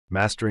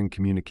Mastering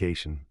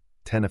communication,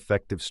 10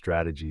 effective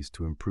strategies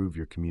to improve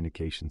your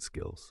communication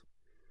skills.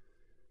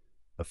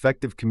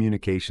 Effective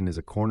communication is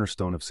a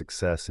cornerstone of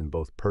success in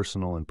both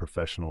personal and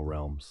professional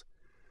realms.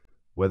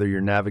 Whether you're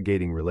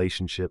navigating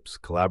relationships,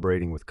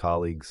 collaborating with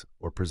colleagues,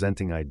 or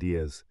presenting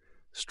ideas,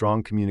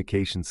 strong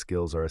communication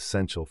skills are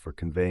essential for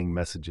conveying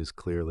messages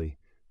clearly,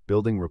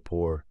 building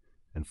rapport,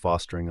 and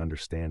fostering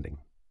understanding.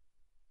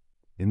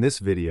 In this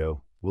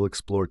video, we'll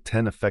explore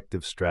 10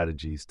 effective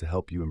strategies to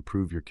help you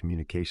improve your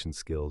communication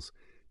skills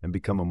and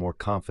become a more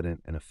confident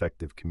and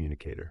effective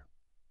communicator.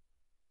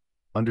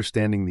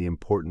 Understanding the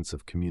importance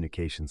of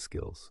communication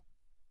skills.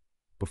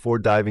 Before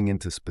diving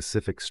into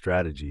specific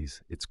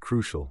strategies, it's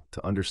crucial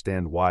to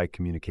understand why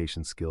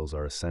communication skills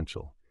are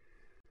essential.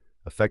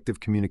 Effective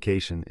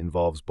communication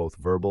involves both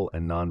verbal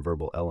and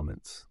nonverbal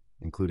elements,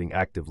 including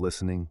active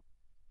listening,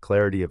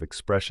 clarity of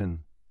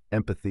expression,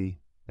 empathy,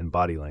 and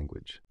body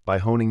language. By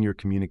honing your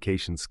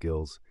communication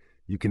skills,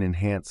 you can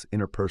enhance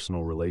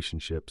interpersonal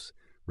relationships,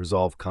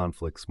 resolve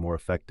conflicts more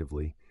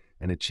effectively,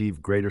 and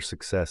achieve greater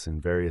success in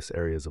various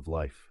areas of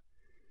life.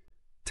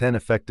 10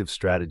 effective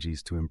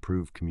strategies to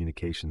improve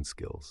communication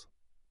skills.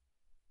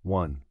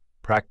 1.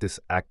 Practice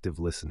active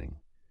listening.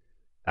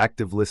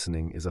 Active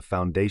listening is a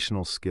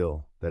foundational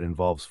skill that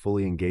involves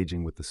fully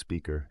engaging with the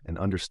speaker and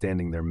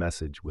understanding their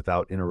message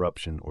without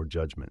interruption or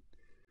judgment.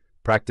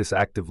 Practice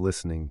active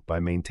listening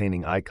by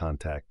maintaining eye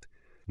contact,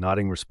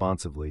 nodding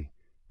responsively,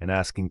 and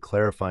asking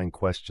clarifying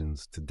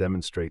questions to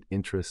demonstrate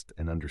interest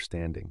and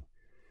understanding.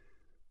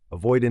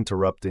 Avoid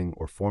interrupting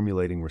or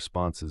formulating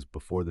responses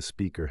before the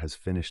speaker has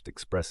finished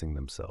expressing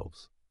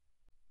themselves.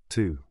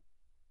 2.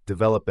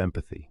 Develop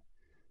empathy.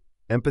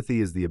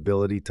 Empathy is the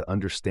ability to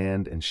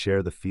understand and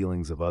share the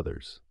feelings of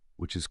others,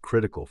 which is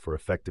critical for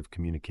effective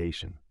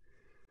communication.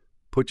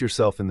 Put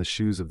yourself in the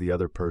shoes of the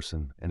other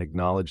person and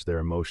acknowledge their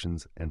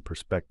emotions and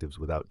perspectives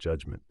without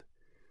judgment.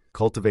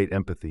 Cultivate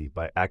empathy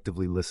by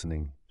actively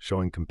listening,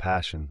 showing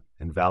compassion,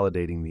 and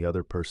validating the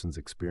other person's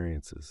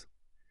experiences.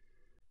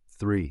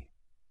 3.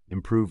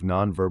 Improve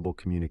nonverbal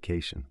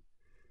communication.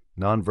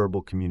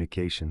 Nonverbal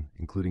communication,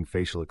 including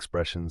facial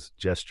expressions,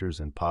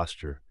 gestures, and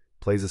posture,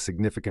 plays a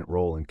significant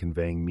role in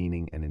conveying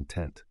meaning and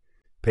intent.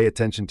 Pay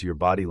attention to your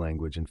body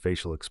language and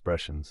facial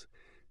expressions,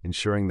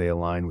 ensuring they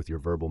align with your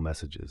verbal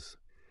messages.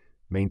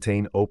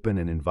 Maintain open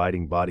and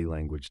inviting body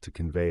language to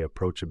convey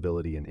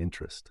approachability and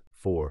interest.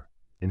 4.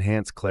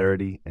 Enhance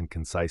clarity and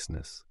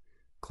conciseness.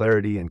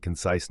 Clarity and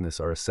conciseness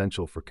are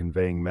essential for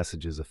conveying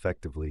messages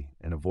effectively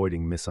and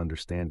avoiding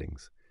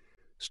misunderstandings.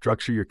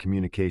 Structure your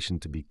communication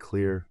to be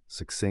clear,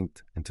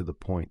 succinct, and to the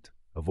point,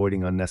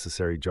 avoiding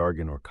unnecessary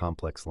jargon or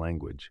complex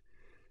language.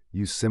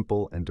 Use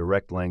simple and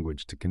direct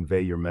language to convey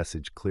your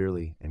message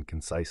clearly and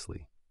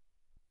concisely.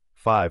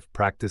 5.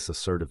 Practice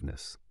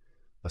assertiveness.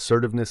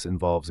 Assertiveness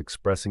involves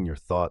expressing your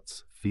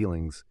thoughts,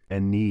 feelings,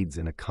 and needs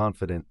in a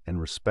confident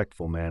and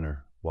respectful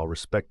manner while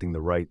respecting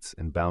the rights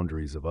and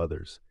boundaries of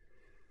others.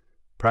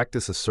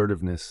 Practice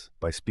assertiveness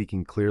by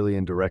speaking clearly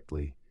and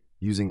directly,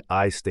 using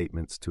I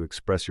statements to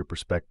express your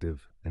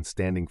perspective, and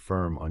standing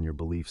firm on your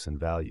beliefs and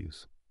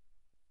values.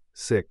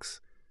 6.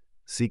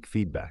 Seek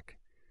feedback.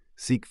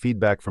 Seek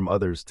feedback from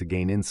others to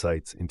gain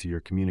insights into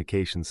your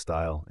communication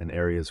style and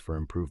areas for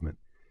improvement.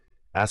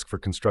 Ask for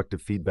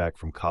constructive feedback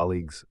from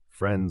colleagues,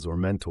 friends, or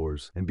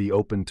mentors, and be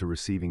open to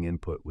receiving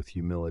input with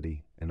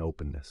humility and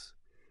openness.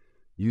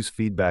 Use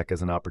feedback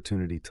as an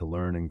opportunity to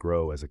learn and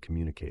grow as a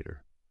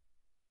communicator.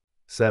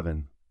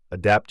 7.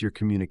 Adapt your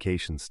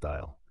communication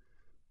style.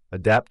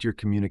 Adapt your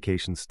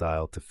communication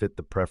style to fit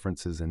the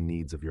preferences and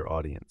needs of your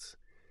audience.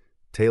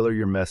 Tailor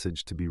your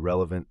message to be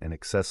relevant and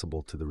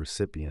accessible to the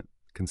recipient,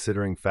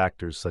 considering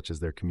factors such as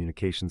their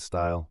communication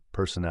style,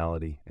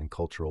 personality, and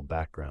cultural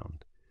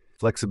background.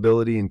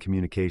 Flexibility in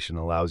communication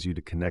allows you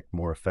to connect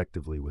more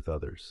effectively with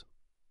others.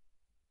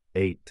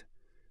 8.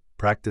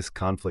 Practice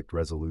conflict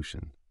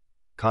resolution.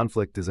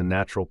 Conflict is a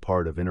natural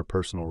part of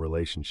interpersonal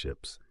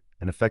relationships,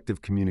 and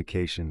effective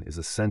communication is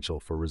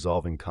essential for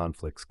resolving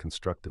conflicts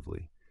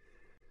constructively.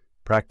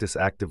 Practice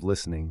active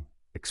listening,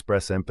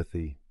 express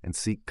empathy, and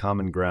seek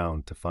common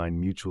ground to find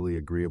mutually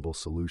agreeable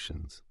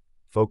solutions.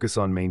 Focus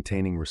on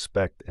maintaining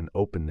respect and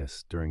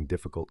openness during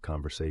difficult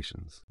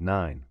conversations.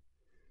 9.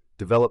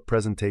 Develop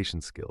presentation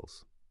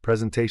skills.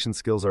 Presentation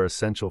skills are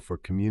essential for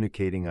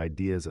communicating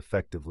ideas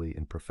effectively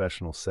in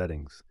professional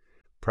settings.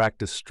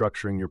 Practice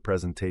structuring your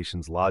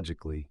presentations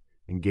logically,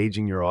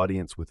 engaging your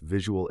audience with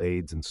visual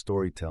aids and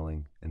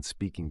storytelling, and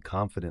speaking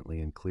confidently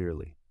and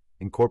clearly.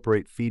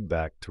 Incorporate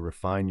feedback to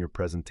refine your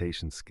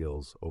presentation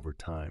skills over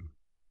time.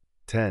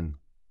 10.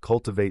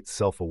 Cultivate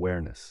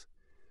self-awareness.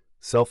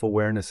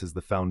 Self-awareness is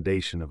the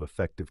foundation of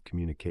effective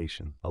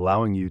communication,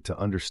 allowing you to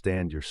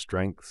understand your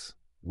strengths,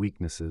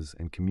 weaknesses,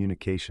 and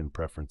communication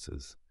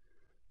preferences.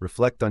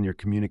 Reflect on your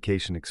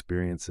communication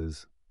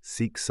experiences,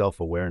 seek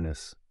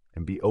self-awareness,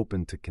 and be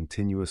open to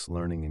continuous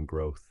learning and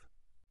growth.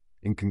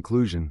 In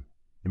conclusion,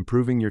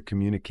 improving your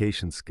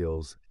communication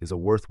skills is a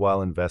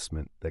worthwhile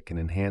investment that can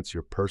enhance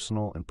your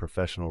personal and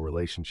professional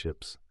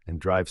relationships and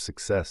drive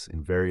success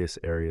in various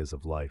areas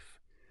of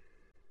life.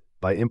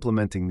 By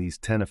implementing these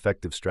 10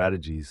 effective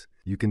strategies,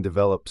 you can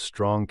develop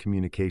strong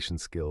communication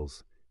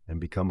skills and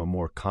become a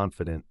more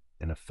confident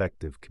and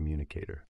effective communicator.